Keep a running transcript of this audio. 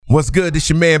What's good? This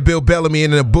your man Bill Bellamy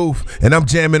in the booth, and I'm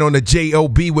jamming on the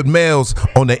J.O.B. with Mels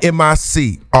on the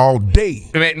MIC all day.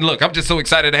 Man, look, I'm just so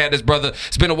excited to have this brother.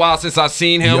 It's been a while since I've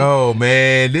seen him. Yo,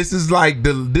 man, this is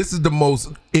the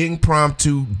most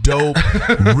impromptu, dope,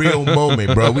 real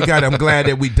moment, bro. I'm glad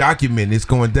that we document this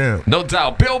going down. No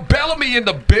doubt. Bill Bellamy in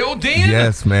the building.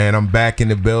 Yes, man, I'm back in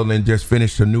the building. Just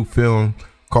finished a new film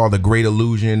called The Great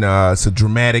Illusion. It's a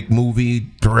dramatic movie,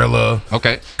 thriller.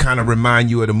 Okay. Kind of remind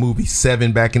you of the movie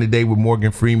Seven back in the day with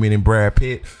Morgan Freeman and Brad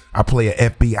Pitt. I play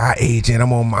an FBI agent.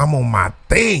 I'm on my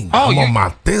thing. I'm on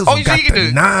my thing. Oh, got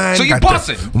the 9. So you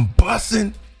bussing? I'm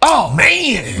bussing. Oh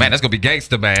man, that's gonna be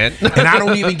gangster, man. And I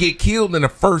don't even get killed in the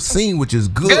first scene, which is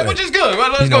good. Yeah, which is good.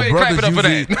 Well, let's go ahead and clap it up for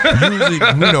that. Usually,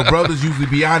 brothers usually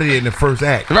be out of there in the first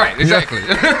act. Right, exactly.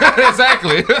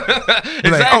 Exactly.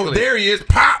 Like, oh, there he is.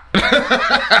 Pop.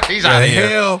 He's out of here.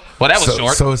 Hell. Well, that was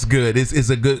short. So it's good. It's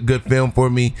a good film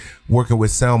for me. Working with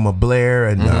Selma Blair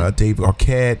and Dave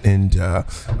Arquette and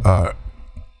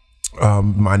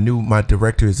my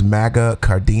director is Maga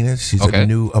Cardenas. She's a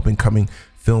new up and coming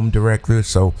film director.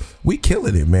 So we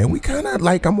killing it, man. We kind of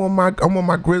like I'm on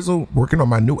my grizzle working on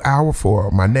my new hour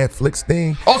for my Netflix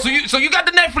thing. Oh, so you got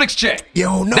the Netflix check?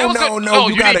 Yo, no.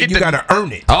 You gotta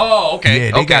earn it. Oh, okay.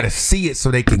 Yeah, they gotta see it so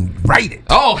they can write it.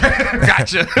 Oh,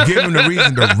 gotcha. Give them the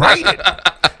reason to write it.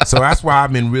 So that's why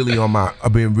I've been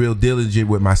real diligent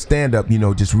with my stand up,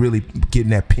 just really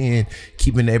getting that pen,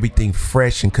 keeping everything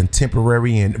fresh and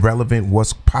contemporary and relevant,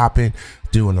 what's popping,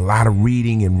 doing a lot of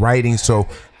reading and writing. So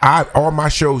all my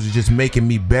shows are just making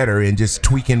me better and just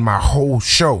tweaking my whole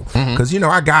show. Because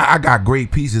I got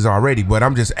great pieces already, but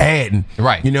I'm just adding.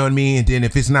 Right. You know what I mean? And then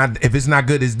if it's not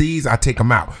good as these, I take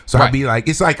them out. So I'd be like,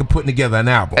 it's like putting together an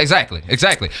album. Exactly.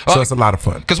 So it's a lot of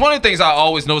fun. Because one of the things I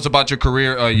always notice about your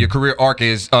career arc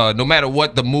is no matter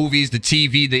what the movies, the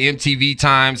TV, the MTV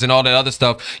times, and all that other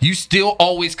stuff, you still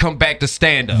always come back to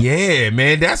stand up. Yeah,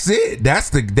 man, that's it. That's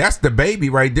the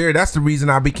baby right there. That's the reason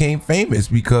I became famous,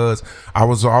 because I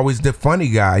was always the funny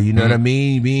guy, you know what I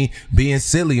mean? Being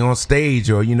silly on stage,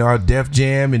 or Def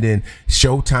Jam, and then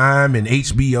Showtime and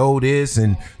HBO this,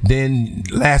 and then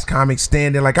Last Comic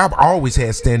Standing. Like, I've always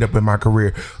had stand up in my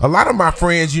career. A lot of my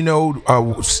friends,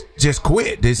 just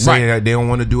quit. They say that they don't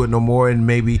want to do it no more, and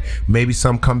maybe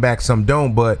some come back, some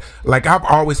don't. But like, I've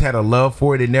always had a love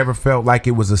for it. It never felt like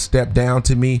it was a step down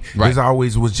to me. It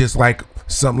always was just like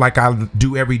something like I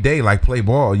do every day, like play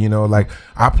ball. Like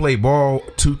I play ball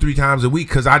 2-3 times a week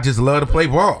because I just love to play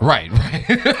ball. Right. You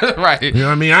know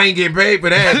what I mean? I ain't getting paid for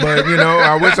that, but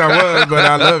I wish I was, but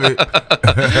I love it.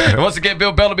 Once again,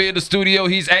 Bill Bellamy in the studio.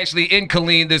 He's actually in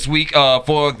Killeen this week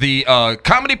for the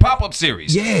comedy pop-up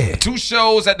series. Yeah. 2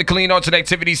 shows at the Killeen Arts and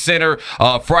Activity Center,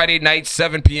 Friday night,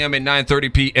 7 p.m. and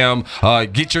 9:30 p.m.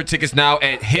 Get your tickets now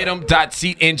at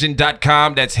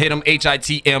hitem.seatengine.com. That's hitem,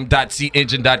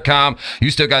 hitm.seatengine.com. You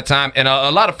still got time. And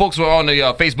a lot of folks were on the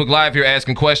Facebook Live here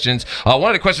asking questions. One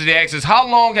of the questions they asked is, how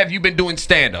long have you been doing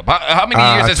stand-up? How many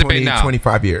years has it been now?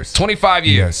 25 years. 25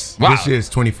 years. Yes. Wow. This year is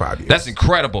 25 years. That's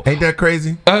incredible. Ain't that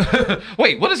crazy?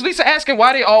 Wait, what is Lisa asking?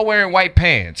 Why they all wearing white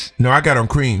pants? No, I got on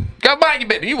cream.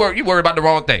 You worry about the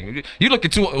wrong thing. You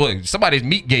looking too somebody's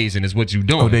meat gazing is what you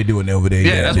doing. Oh, they doing it over there.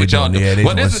 Yeah, that's what y'all do. Yeah, they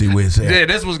want to see where it's at. Yeah,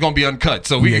 this one's gonna be uncut,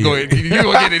 so we can go ahead. You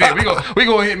gonna get it in. We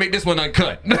go ahead and make this one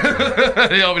uncut.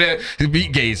 They over there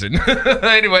meat gazing.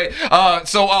 Anyway,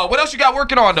 so what else you got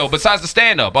working on though besides the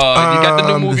stand up? You got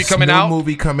the new movie coming out.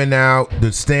 Movie coming out.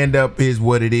 The stand up is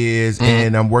what it is,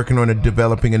 and I'm working on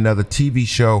developing another TV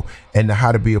show and the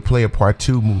How to Be a Player Part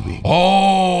 2 movie.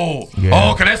 Oh,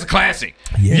 cause that's a classic.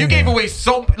 Yeah. You gave away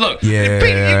Look,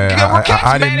 yeah,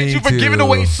 I didn't mad at you for giving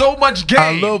away so much game.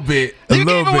 A little bit. You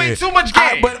gave away too much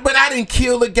game. But I didn't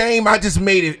kill the game. I just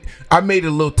made it. I made it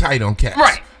a little tight on cats.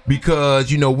 Right.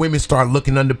 Because women start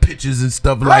looking under pictures and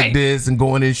stuff like this and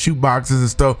going in shoe boxes and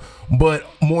stuff. But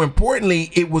more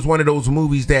importantly, it was one of those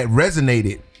movies that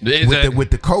resonated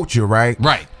with the culture, right?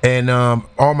 Right. And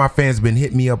all my fans been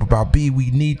hitting me up about, B,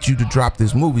 we need you to drop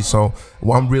this movie. So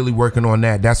I'm really working on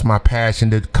that. That's my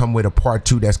passion, to come with a part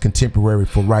 2 that's contemporary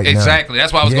for now. Exactly.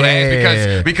 That's why I was going to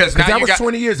ask, because now that was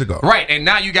 20 years ago. Right. And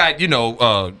now you got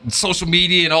social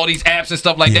media and all these apps and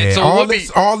stuff like that. So all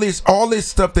this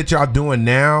stuff that y'all doing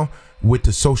now with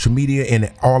the social media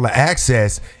and all the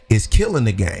access, is killing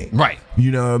the game. Right.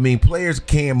 You know what I mean? Players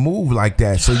can't move like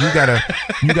that. So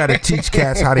you gotta teach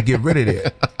cats how to get rid of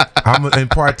it. I'm in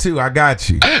part 2. I got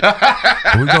you.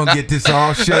 We're gonna get this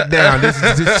all shut down.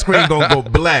 This screen gonna go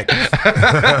black.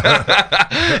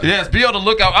 Yes, be on the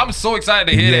lookout. I'm so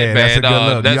excited to hear that, man. That's a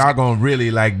good look. Y'all gonna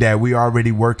really like that. We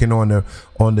already working on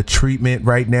the treatment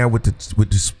right now with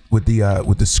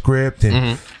the script,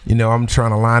 and you know, I'm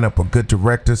trying to line up a good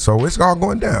director, so it's all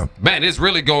going down. Man, it's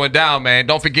really going down, man.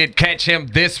 Don't forget, catch him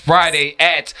this Friday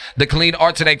at the Killeen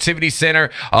Arts and Activity Center.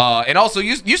 And also,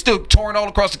 you still touring all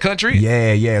across the country?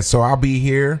 Yeah. So I'll be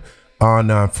here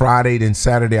on Friday, then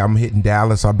Saturday I'm hitting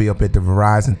Dallas. I'll be up at the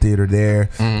Verizon Theater there,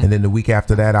 and then the week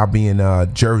after that I'll be in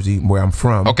Jersey, where I'm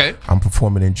from. Okay, I'm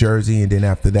performing in Jersey, and then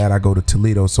after that I go to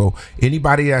Toledo. So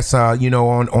anybody that's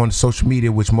on social media,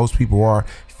 which most people are,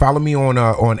 follow me on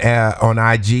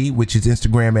IG, which is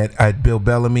Instagram at Bill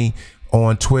Bellamy,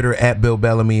 on Twitter at Bill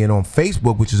Bellamy, and on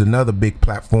Facebook, which is another big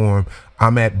platform,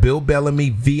 I'm at Bill Bellamy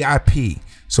VIP.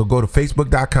 So go to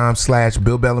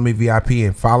facebook.com/Bill Bellamy VIP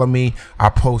and follow me. I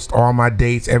post all my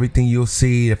dates, everything you'll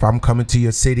see. If I'm coming to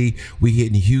your city, we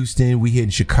hitting Houston, we hitting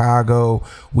Chicago,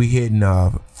 we hitting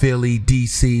Philly,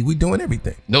 DC. We doing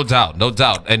everything. No doubt.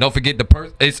 And don't forget,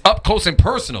 it's up close and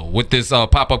personal with this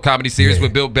pop-up comedy series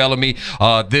with Bill Bellamy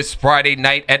this Friday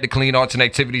night at the Killeen Arts and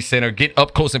Activity Center. Get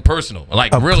up close and personal,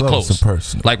 like up real close and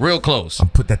personal, like real close. I'll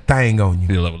put that thing on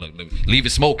you. Leave it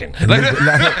smoking. like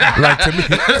to me,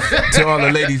 to all the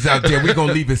ladies out there, we're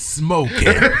gonna leave it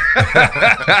smoking.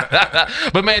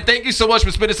 But man, thank you so much for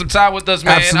spending some time with us,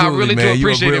 man. Absolutely, I really man. do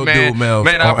appreciate it, man. Dude, Mel,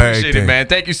 man, I appreciate it, man.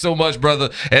 Thank you so much,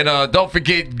 brother. And don't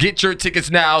forget, get your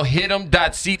tickets now.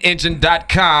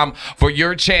 Hitem.seatengine.com for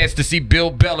your chance to see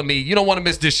Bill Bellamy. You don't want to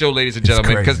miss this show, ladies and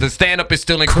gentlemen, because the stand-up is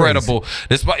still incredible.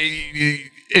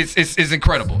 It's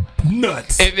incredible.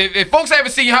 Nuts. If folks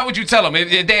haven't seen you, how would you tell them?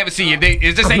 If they haven't seen you,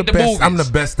 ain't the movies. I'm the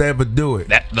best to ever do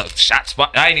it. Look, shots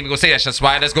fired. I ain't even gonna say that shot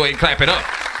fired. Let's go ahead and clap it up.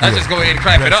 Let's just go ahead and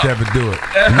clap it up. Best to ever do it.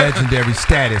 Legendary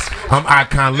status. I'm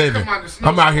icon living.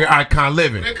 I'm out here icon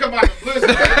living. They come out of blizzard.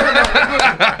 You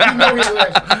know he's a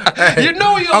legend. You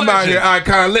know you're I'm out here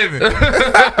icon living.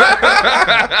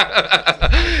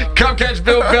 Come catch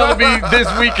Bill Bellamy this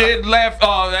weekend. Laugh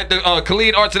at the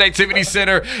Killeen Arts and Activity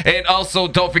Center. And also,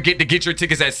 don't forget to get your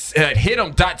tickets at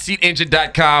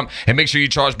hitem.seatengine.com and make sure you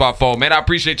charge by phone. Man, I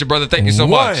appreciate you, brother. Thank you so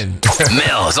much.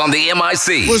 Mel's on the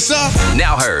MIC. What's up?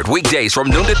 Now heard weekdays from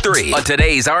noon to 3 on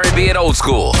today's R&B and Old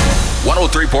School.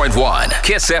 103.1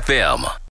 KISS FM.